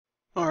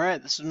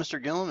Alright, this is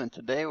Mr. Gillum, and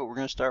today what we're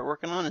going to start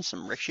working on is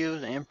some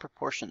ratios and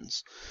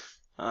proportions.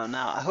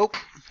 Now, I hope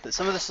that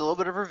some of this is a little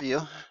bit of review,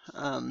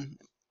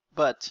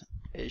 but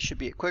it should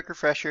be a quick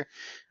refresher,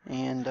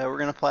 and we're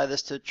going to apply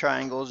this to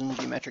triangles and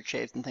geometric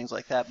shapes and things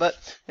like that. But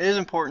it is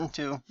important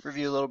to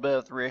review a little bit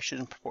of the ratios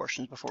and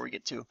proportions before we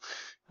get too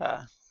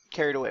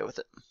carried away with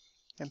it.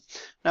 Okay.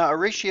 Now, a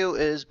ratio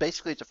is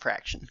basically it's a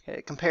fraction. Okay?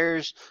 It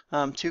compares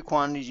two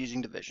quantities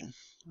using division.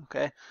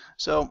 Okay,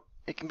 so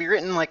it can be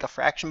written like a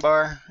fraction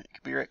bar. It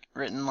can be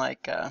written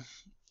like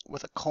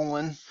with a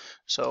colon.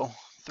 So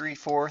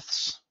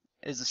 3/4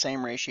 is the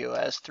same ratio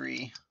as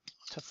 3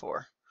 to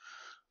 4.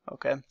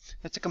 Okay,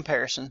 it's a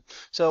comparison.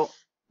 So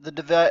the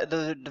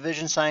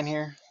division sign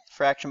here,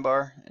 fraction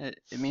bar, it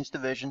means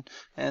division,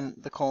 and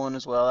the colon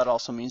as well, that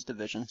also means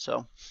division.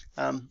 So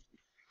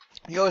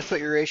you always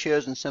put your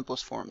ratios in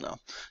simplest form though.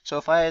 So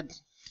if I had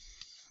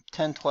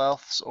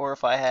 10/12 or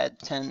if I had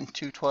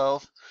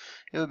 10/212,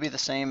 it would be the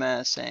same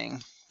as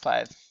saying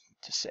 5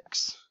 to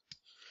 6.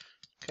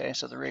 Okay,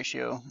 so the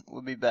ratio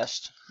would be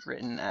best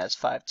written as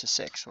 5 to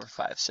 6 or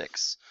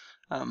 5/6.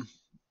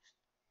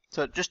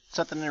 So just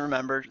something to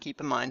remember,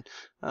 keep in mind.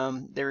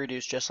 They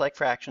reduce just like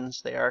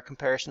fractions. They are a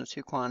comparison of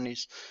two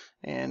quantities,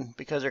 and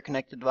because they're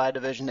connected by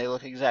division, they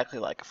look exactly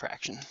like a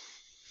fraction.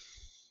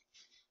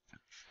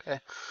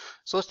 Okay,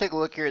 so let's take a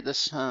look here at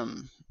this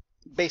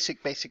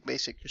basic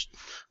just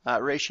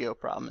ratio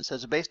problem. It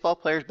says a baseball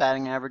player's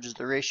batting average is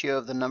the ratio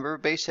of the number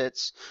of base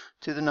hits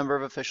to the number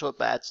of official at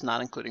bats,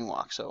 not including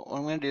walks. So what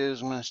I'm going to do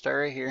is I'm going to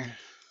start right here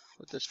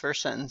with this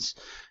first sentence,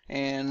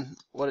 and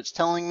what it's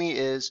telling me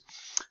is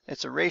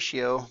it's a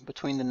ratio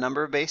between the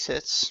number of base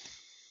hits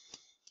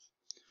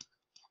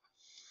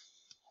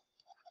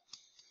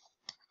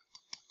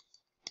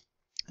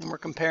and we're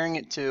comparing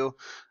it to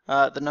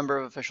the number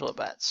of official at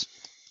bats.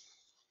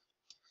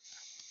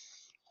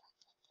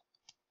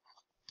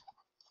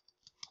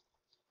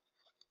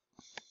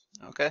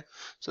 Okay,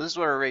 so this is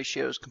what our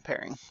ratio is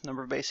comparing,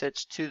 number of base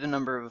hits to the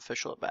number of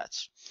official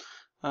at-bats.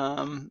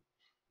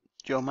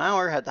 Joe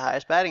Mauer had the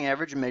highest batting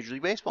average in Major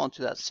League Baseball in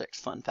 2006.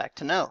 Fun fact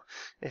to know.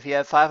 If you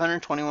have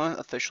 521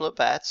 official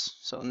at-bats,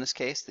 so in this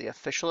case, the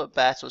official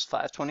at-bats was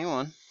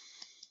 521,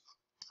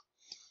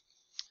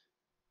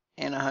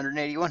 and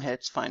 181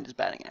 hits, find his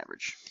batting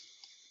average.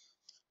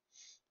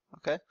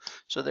 Okay,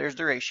 so there's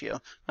the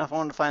ratio. Now if I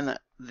want to find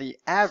the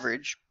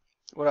average,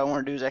 what I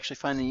want to do is actually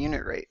find the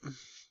unit rate.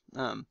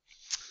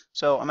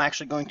 So I'm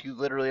actually going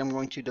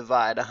to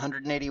divide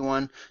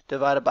 181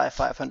 divided by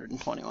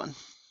 521.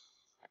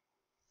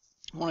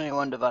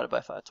 181 divided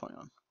by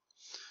 521.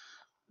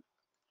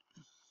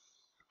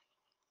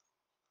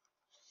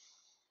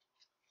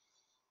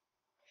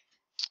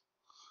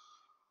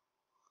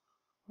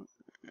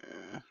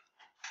 Uh,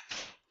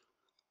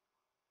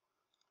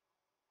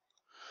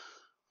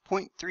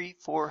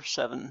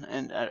 0.347,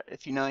 and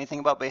if you know anything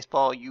about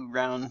baseball, you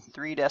round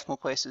 3 decimal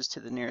places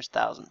to the nearest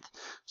thousandth.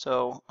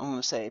 So I'm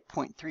going to say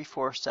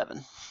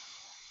 0.347.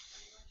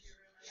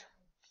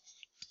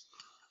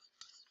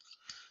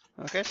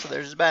 Okay, so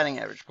there's his batting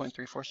average,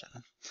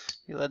 0.347.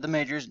 He led the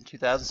majors in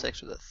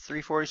 2006 with a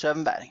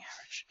 347 batting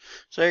average.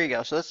 So there you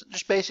go. So that's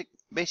just basic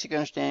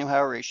understanding of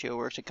how a ratio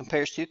works. It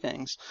compares two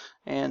things,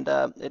 and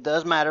it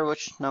does matter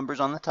which number's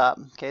on the top.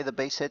 Okay, the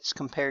base hits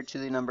compared to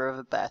the number of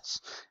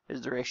at-bats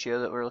is the ratio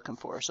that we're looking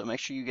for. So make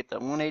sure you get the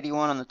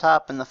 181 on the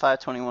top and the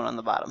 521 on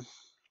the bottom.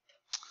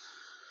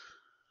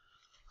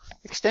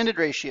 Extended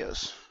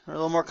ratios are a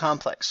little more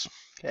complex.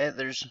 Okay,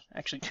 there's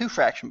actually two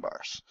fraction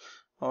bars.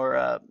 Or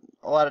a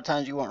lot of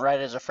times you won't write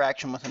it as a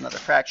fraction with another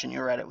fraction.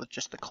 You write it with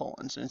just the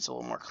colons, and it's a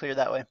little more clear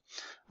that way.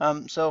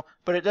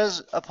 But it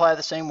does apply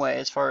the same way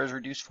as far as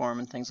reduced form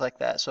and things like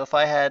that. So if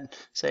I had,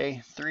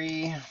 say,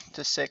 3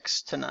 to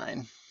 6 to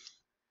 9,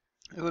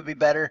 it would be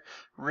better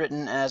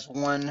written as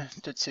 1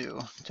 to 2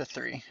 to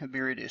 3. It would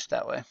be reduced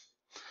that way.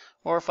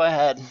 Or if I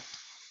had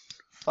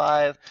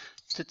 5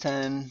 to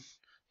 10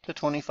 to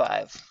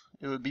 25,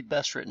 it would be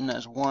best written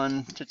as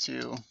 1 to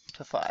 2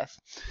 to 5.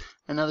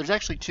 And now there's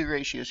actually three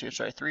ratios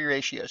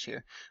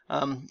here.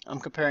 I'm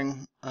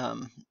comparing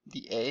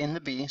the A and the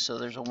B, so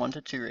there's a 1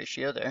 to 2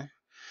 ratio there.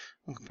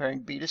 I'm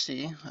comparing B to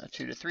C, a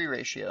 2 to 3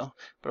 ratio,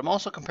 but I'm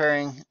also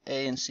comparing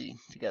A and C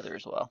together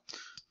as well.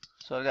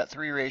 So I've got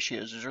three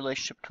ratios. There's a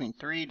relationship between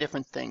three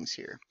different things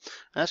here.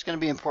 And that's going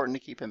to be important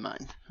to keep in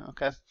mind.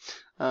 Okay.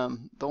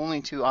 The only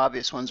two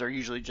obvious ones are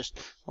usually just,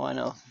 well, I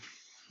know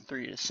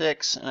 3 to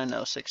 6, and I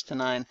know 6 to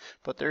 9,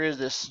 but there is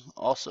this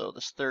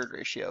third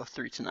ratio,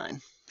 3 to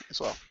 9 as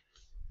well.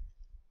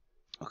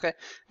 Okay,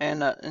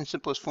 and in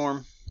simplest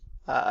form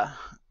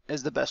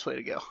is the best way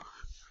to go.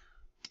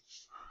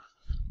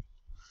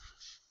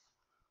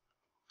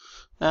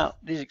 Now,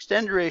 these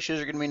extended ratios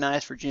are going to be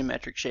nice for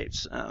geometric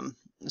shapes,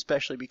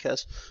 especially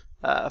because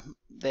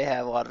they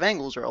have a lot of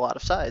angles or a lot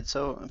of sides.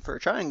 So for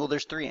a triangle,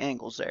 there's 3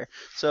 angles there.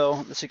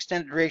 So this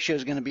extended ratio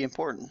is going to be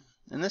important.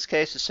 In this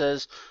case, it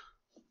says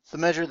the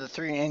measure of the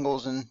 3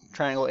 angles in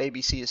triangle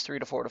ABC is 3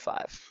 to 4 to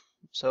 5.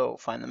 So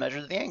find the measure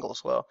of the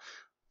angles. Well,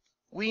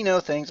 we know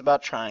things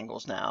about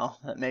triangles now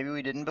that maybe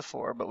we didn't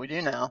before, but we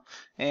do now.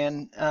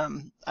 And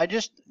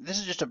this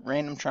is just a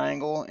random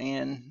triangle,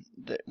 and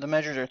the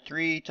measures are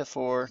 3 to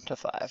 4 to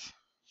 5,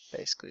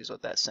 basically is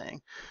what that's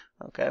saying.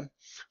 Okay,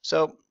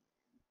 so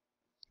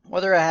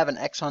whether I have an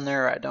x on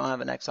there or I don't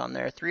have an x on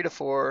there, 3 to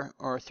 4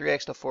 or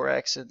 3x to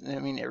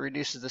 4x, it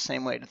reduces the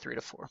same way to 3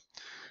 to 4.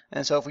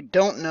 And so if we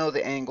don't know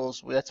the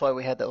angles, that's why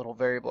we had that little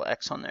variable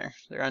x on there.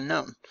 They're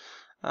unknown.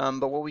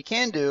 But what we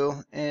can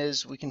do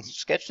is we can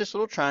sketch this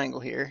little triangle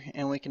here,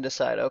 and we can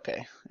decide,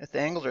 okay, if the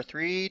angles are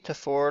 3 to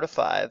 4 to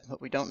 5,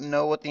 but we don't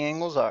know what the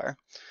angles are,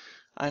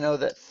 I know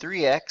that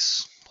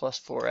 3x plus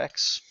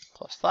 4x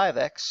plus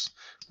 5x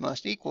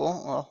must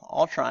equal, well,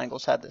 all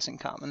triangles have this in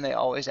common. They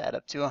always add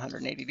up to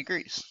 180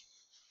 degrees.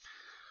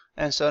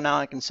 And so now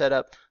I can set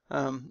up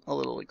a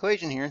little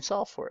equation here and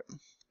solve for it,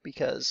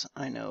 because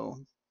I know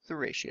the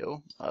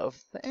ratio of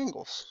the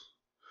angles.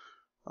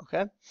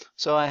 Okay,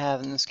 so I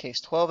have in this case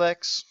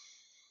 12x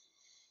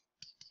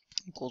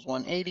equals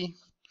 180.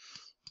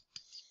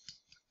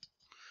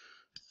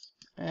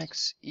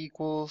 X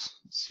equals,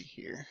 let's see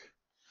here,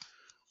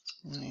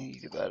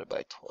 180 divided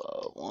by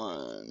 12,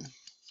 1,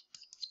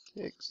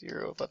 6,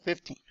 0, about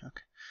 15.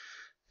 Okay,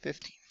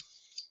 15.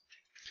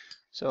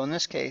 So in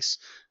this case,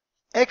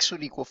 x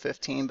would equal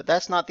 15, but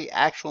that's not the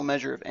actual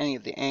measure of any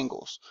of the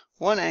angles.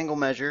 One angle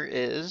measure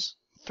is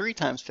 3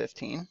 times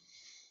 15.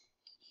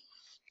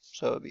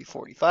 So it would be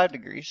 45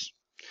 degrees.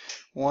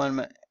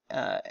 One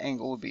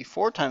angle would be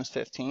 4 times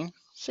 15,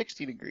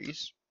 60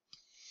 degrees.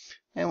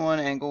 And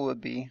one angle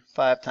would be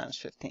 5 times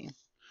 15,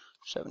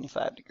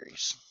 75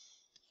 degrees.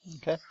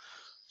 Okay,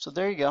 so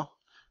there you go.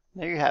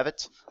 There you have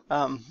it.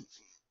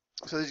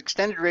 So these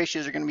extended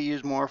ratios are going to be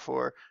used more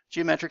for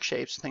geometric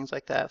shapes, things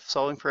like that,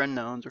 solving for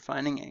unknowns or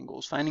finding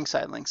angles, finding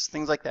side lengths,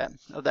 things like that,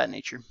 of that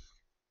nature.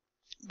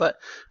 But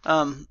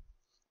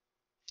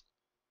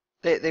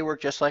they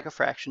work just like a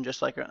fraction,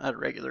 just like a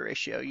regular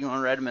ratio. You want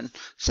to write them in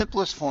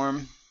simplest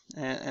form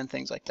and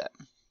things like that.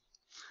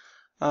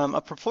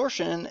 A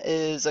proportion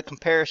is a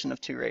comparison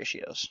of two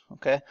ratios.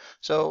 Okay,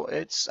 so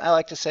I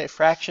like to say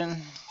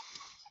fraction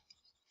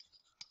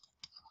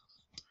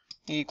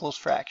equals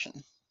fraction.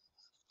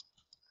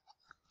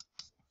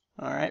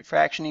 All right,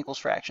 fraction equals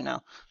fraction.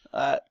 Now,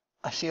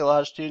 I see a lot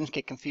of students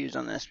get confused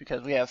on this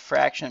because we have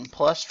fraction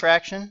plus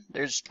fraction.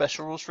 There's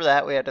special rules for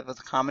that. We have to have a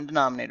common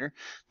denominator.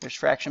 There's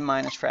fraction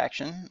minus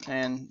fraction,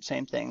 and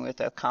same thing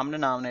with a common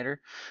denominator.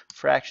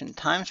 Fraction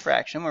times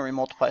fraction, where we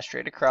multiply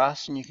straight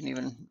across, and you can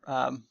even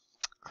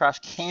cross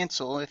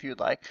cancel if you'd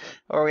like.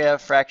 Or we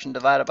have fraction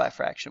divided by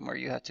fraction, where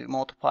you have to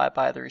multiply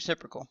by the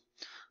reciprocal.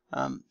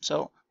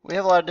 So we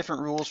have a lot of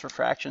different rules for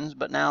fractions,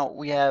 but now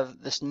we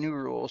have this new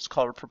rule. It's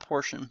called a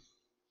proportion.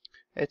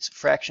 It's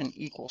fraction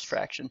equals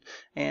fraction.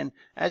 And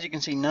as you can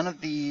see, none of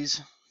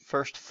these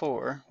first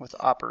four with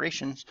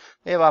operations,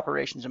 they have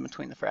operations in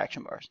between the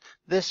fraction bars.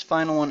 This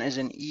final one is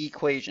an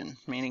equation,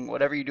 meaning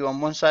whatever you do on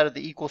one side of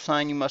the equal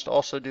sign, you must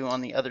also do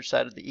on the other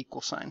side of the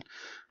equal sign.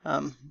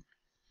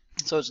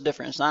 So it's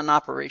different. It's not an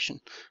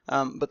operation.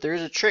 But there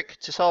is a trick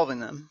to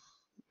solving them.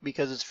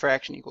 Because it's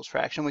fraction equals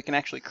fraction, we can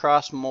actually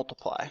cross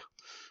multiply.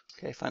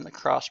 Okay, find the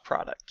cross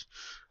product.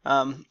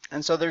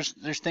 And so there's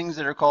things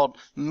that are called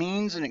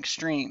means and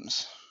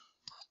extremes.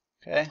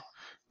 Okay,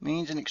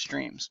 means and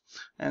extremes.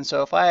 And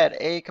so if I had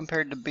A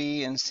compared to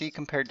B and C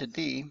compared to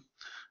D,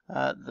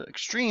 the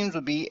extremes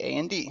would be A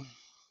and D,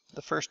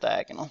 the first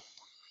diagonal.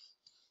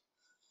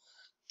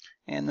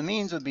 And the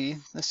means would be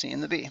the C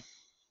and the B.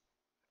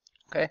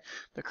 Okay,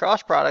 the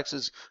cross products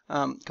is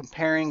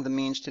comparing the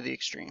means to the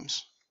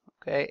extremes.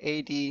 Okay,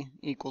 AD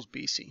equals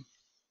BC.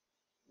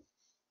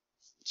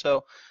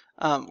 So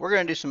we're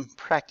going to do some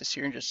practice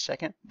here in just a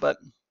second, but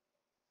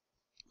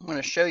I'm going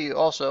to show you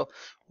also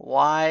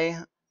why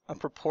a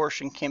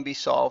proportion can be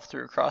solved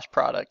through a cross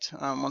product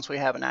once we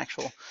have an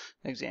actual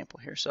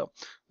example here. So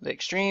the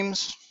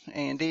extremes,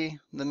 A and D,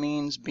 the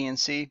means, B and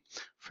C,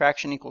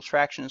 fraction equals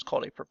fraction is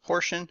called a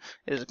proportion.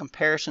 It is a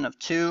comparison of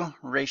two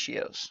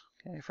ratios.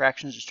 Okay,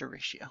 fraction is just a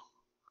ratio.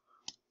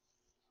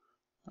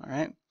 All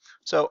right,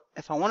 so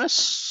if I want to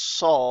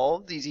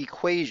solve these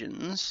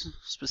equations,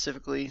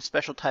 specifically a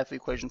special type of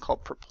equation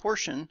called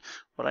proportion,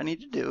 what I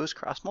need to do is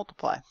cross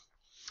multiply.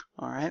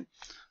 All right,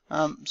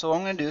 so what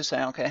I'm going to do is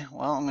say, okay,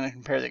 well, I'm going to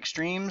compare the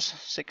extremes,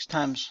 6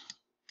 times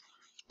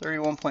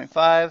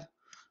 31.5,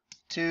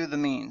 to the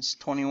means,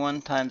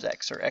 21 times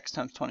x, or x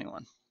times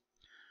 21.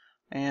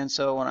 And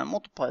so when I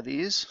multiply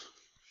these,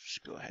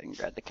 just go ahead and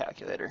grab the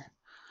calculator.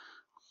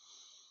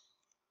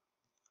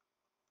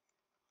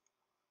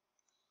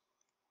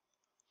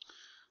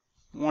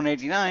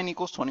 189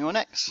 equals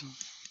 21x.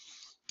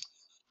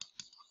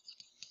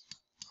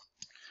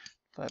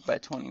 Divided by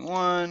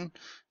 21,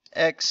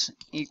 x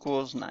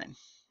equals 9.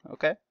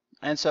 Okay?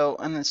 And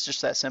it's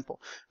just that simple.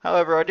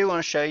 However, I do want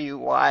to show you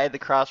why the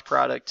cross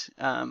product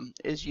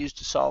is used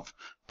to solve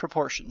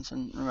proportions.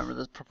 And remember,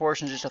 the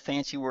proportion is just a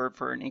fancy word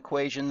for an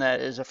equation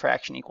that is a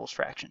fraction equals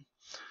fraction.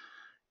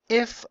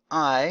 If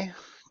I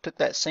took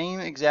that same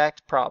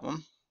exact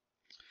problem,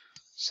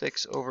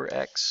 6 over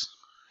x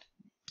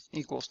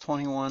equals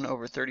 21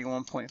 over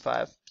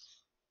 31.5.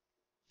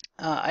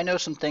 I know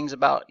some things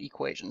about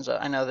equations.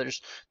 I know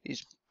there's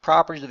these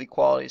properties of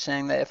equality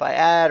saying that if I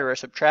add or I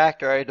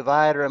subtract or I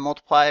divide or I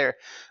multiply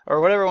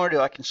or whatever I want to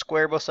do, I can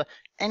square both sides.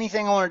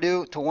 Anything I want to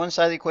do to one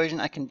side of the equation,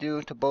 I can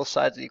do to both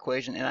sides of the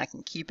equation, and I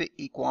can keep it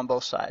equal on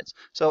both sides.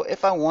 So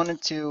if I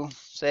wanted to,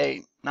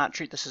 say, not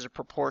treat this as a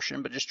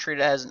proportion, but just treat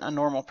it as a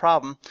normal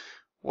problem,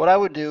 what I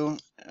would do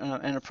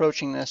in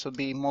approaching this would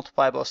be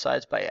multiply both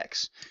sides by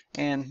x.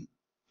 And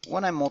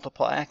when I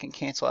multiply, I can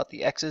cancel out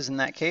the x's in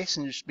that case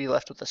and just be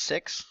left with a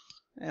 6.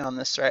 And on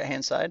this right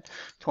hand side,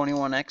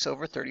 21x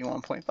over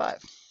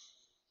 31.5.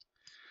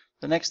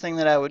 The next thing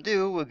that I would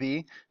do would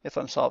be, if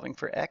I'm solving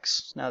for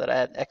x, now that I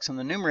had x in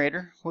the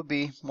numerator, would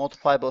be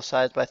multiply both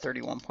sides by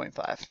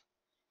 31.5.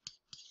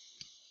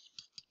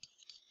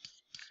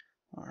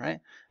 All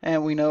right,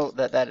 and we know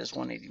that that is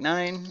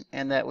 189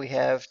 and that we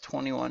have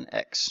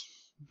 21x.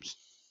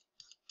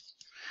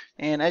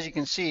 And as you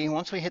can see,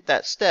 once we hit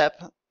that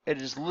step,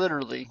 it is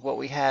literally what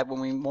we had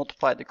when we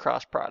multiplied the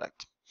cross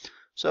product.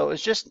 So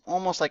it's just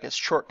almost like a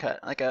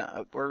shortcut, like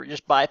we're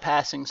just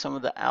bypassing some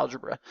of the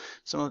algebra,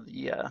 some of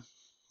the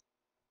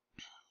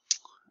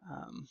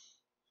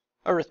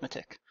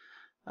arithmetic,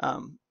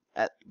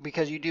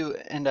 because you do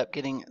end up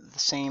getting the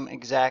same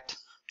exact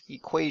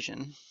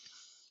equation,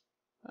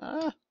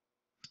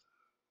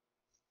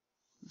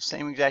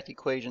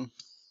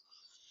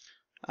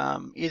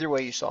 either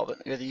way you solve it,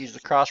 either use the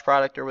cross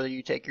product or whether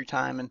you take your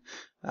time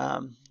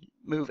and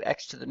move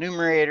x to the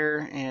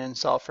numerator and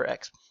solve for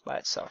x by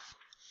itself.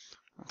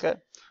 Okay,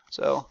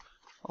 so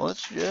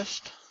let's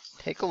just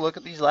take a look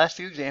at these last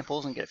few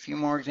examples and get a few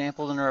more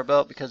examples under our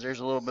belt, because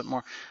there's a little bit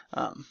more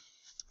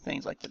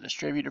things like the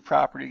distributive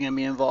property going to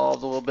be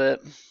involved a little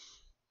bit.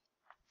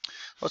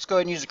 Let's go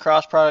ahead and use the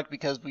cross product,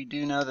 because we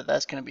do know that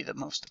that's going to be the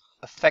most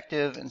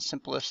effective and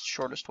simplest,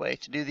 shortest way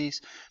to do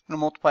these. I'm going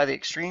to multiply the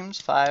extremes,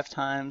 5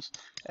 times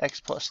x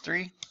plus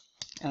 3,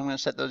 and I'm going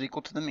to set those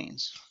equal to the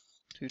means,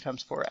 2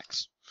 times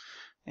 4x.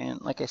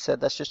 And like I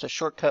said, that's just a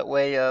shortcut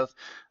way of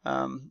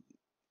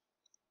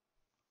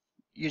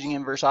using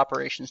inverse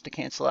operations to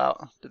cancel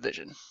out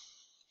division.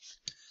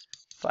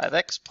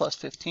 5x plus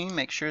 15,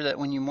 make sure that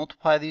when you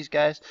multiply these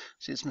guys,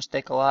 see this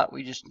mistake a lot,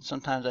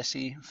 sometimes I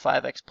see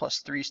 5x plus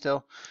 3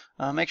 still.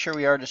 Make sure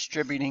we are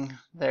distributing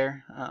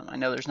there. I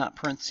know there's not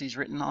parentheses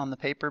written on the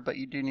paper, but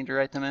you do need to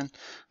write them in,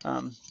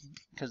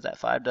 because that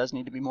 5 does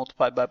need to be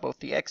multiplied by both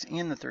the x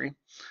and the 3.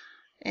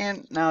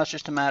 And now it's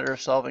just a matter of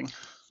solving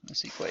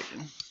this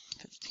equation.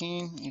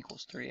 15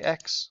 equals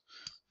 3x.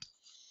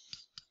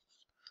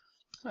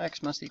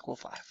 X must equal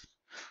 5.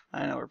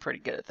 I know we're pretty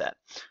good at that.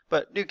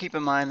 But do keep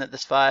in mind that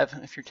this 5,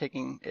 if you're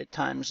taking it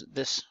times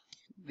these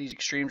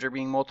extremes are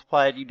being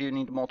multiplied, you do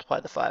need to multiply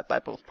the 5 by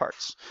both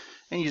parts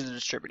and use the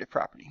distributive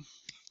property.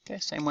 Okay,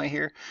 same way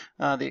here.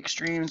 The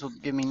extremes will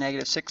give me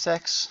negative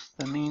 6x.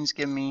 The means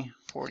give me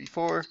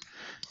 44.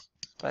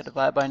 If I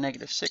divide by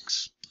negative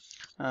 6,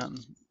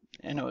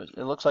 it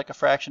looks like a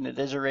fraction. It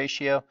is a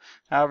ratio.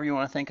 However you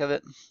want to think of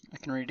it, I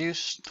can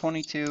reduce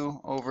 22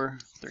 over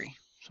 3.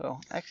 So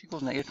x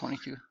equals negative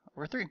 22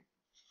 over 3.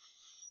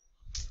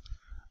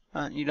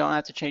 You don't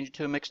have to change it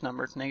to a mixed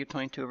number. Negative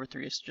 22 over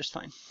 3 is just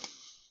fine.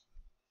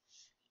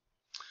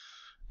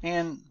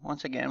 And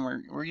once again,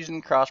 we're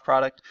using cross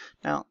product.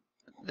 Now,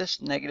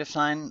 this negative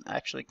sign,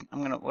 actually,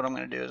 what I'm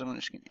going to do is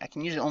I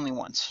can use it only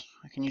once.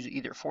 I can use it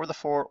either for the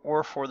 4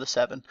 or for the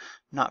 7,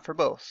 not for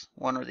both,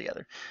 one or the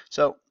other.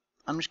 So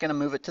I'm just going to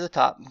move it to the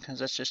top, because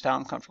that's just how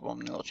I'm comfortable. I'm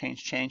going to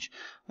change.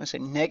 I'm going to say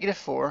negative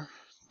 4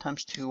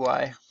 times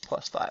 2y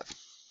plus 5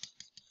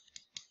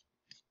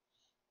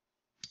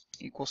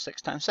 equals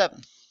 6 times 7.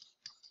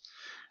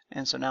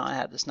 And so now I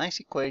have this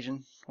nice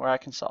equation where I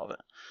can solve it.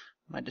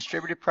 My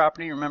distributive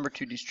property, remember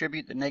to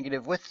distribute the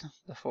negative with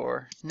the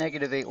 4.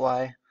 Negative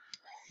 8y,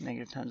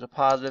 negative times a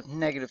positive,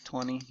 negative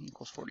 20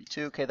 equals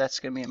 42. Okay, that's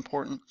going to be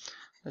important.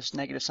 This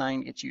negative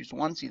sign gets used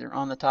once, either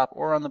on the top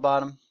or on the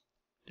bottom.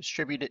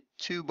 Distribute it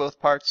to both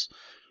parts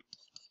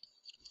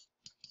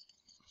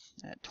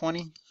at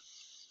 20.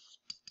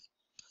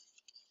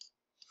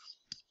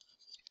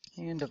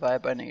 And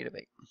divide by negative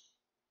 8.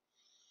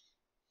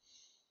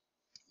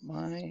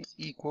 Y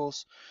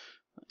equals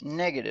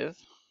negative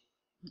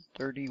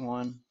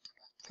 31/4.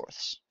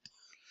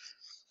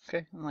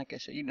 Okay, and like I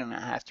said, you do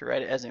not have to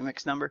write it as a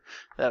mixed number.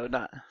 That would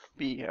not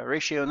be a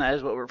ratio, and that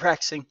is what we're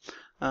practicing.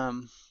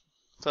 So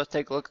let's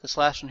take a look at this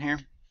last one here.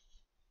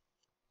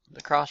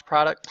 The cross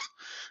product.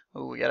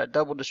 Oh, we got a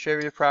double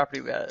distributive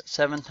property. We got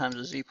 7 times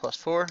a z plus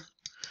 4,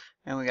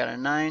 and we got a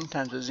 9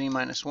 times a z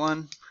minus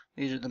 1.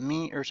 These are the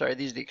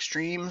these are the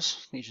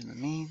extremes. These are the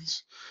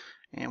means.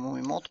 And when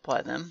we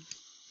multiply them,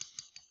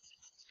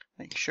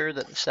 make sure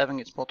that the 7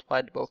 gets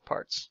multiplied to both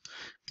parts.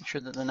 Make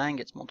sure that the 9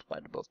 gets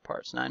multiplied to both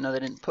parts. Now I know they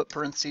didn't put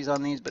parentheses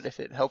on these, but if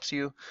it helps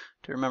you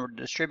to remember to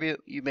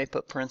distribute, you may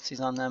put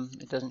parentheses on them.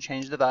 It doesn't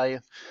change the value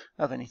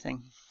of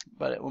anything,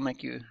 but it will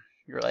make your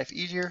life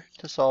easier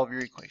to solve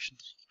your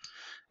equations.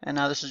 And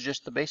now this is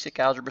just the basic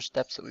algebra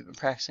steps that we've been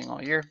practicing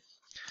all year.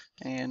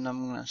 And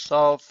I'm going to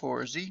solve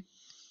for z.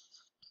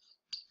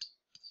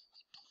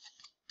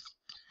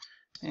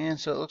 And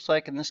so it looks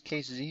like in this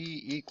case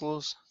Z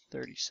equals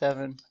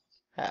 37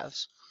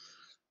 halves.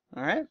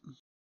 All right.